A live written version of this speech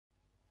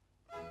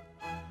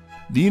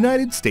The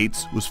United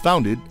States was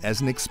founded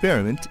as an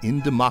experiment in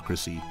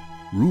democracy,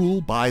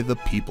 rule by the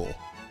people.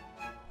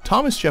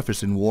 Thomas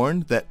Jefferson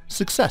warned that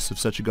success of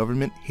such a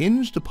government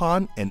hinged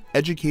upon an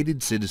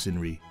educated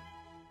citizenry.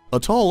 A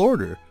tall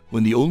order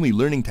when the only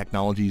learning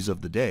technologies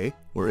of the day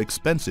were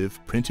expensive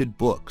printed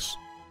books.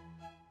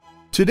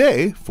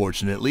 Today,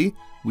 fortunately,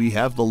 we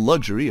have the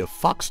luxury of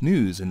Fox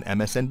News and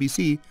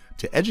MSNBC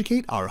to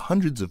educate our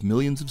hundreds of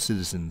millions of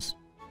citizens.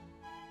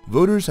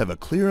 Voters have a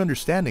clear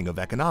understanding of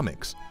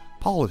economics,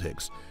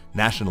 politics,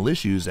 national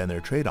issues, and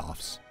their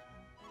trade-offs.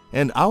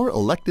 And our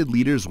elected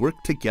leaders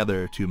work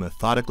together to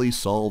methodically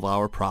solve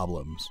our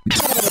problems.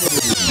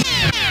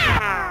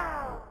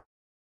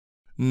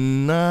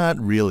 Not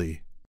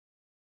really.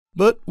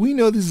 But we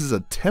know this is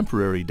a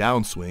temporary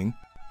downswing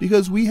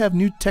because we have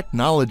new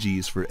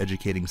technologies for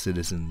educating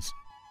citizens.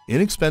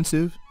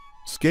 Inexpensive,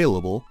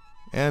 scalable,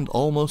 and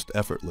almost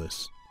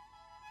effortless.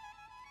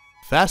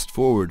 Fast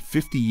forward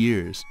 50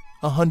 years,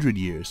 100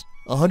 years,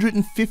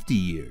 150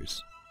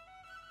 years.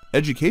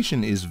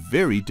 Education is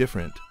very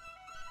different.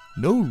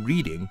 No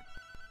reading,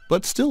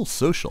 but still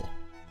social,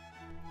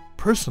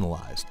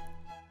 personalized,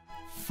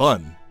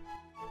 fun,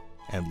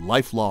 and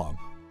lifelong.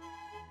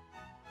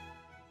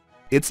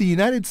 It's a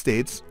United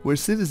States where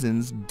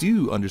citizens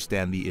do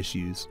understand the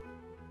issues.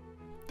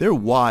 They're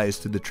wise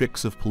to the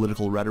tricks of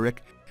political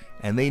rhetoric,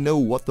 and they know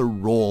what the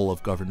role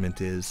of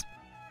government is.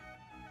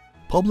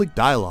 Public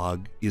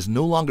dialogue is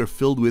no longer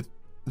filled with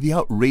the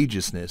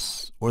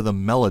outrageousness or the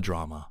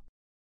melodrama.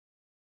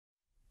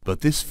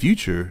 But this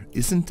future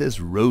isn't as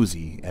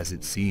rosy as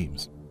it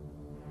seems.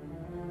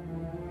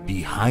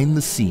 Behind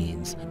the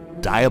scenes,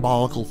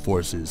 diabolical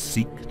forces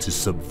seek to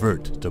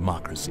subvert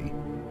democracy.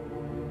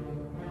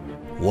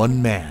 One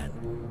man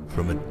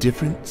from a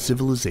different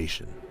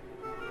civilization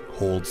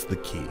holds the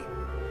key.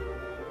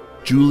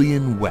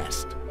 Julian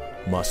West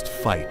must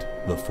fight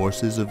the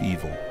forces of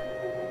evil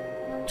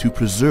to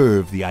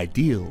preserve the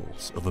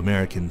ideals of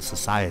American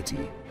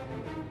society,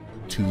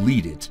 to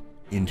lead it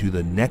into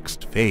the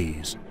next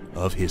phase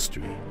of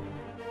history.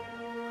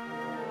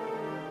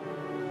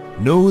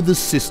 Know the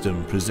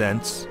System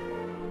presents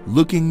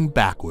Looking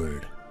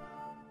Backward,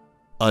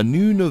 a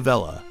new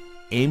novella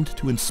aimed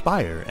to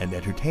inspire and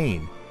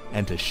entertain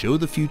and to show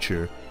the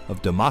future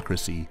of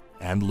democracy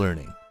and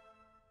learning.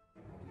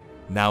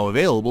 Now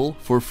available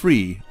for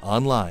free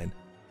online.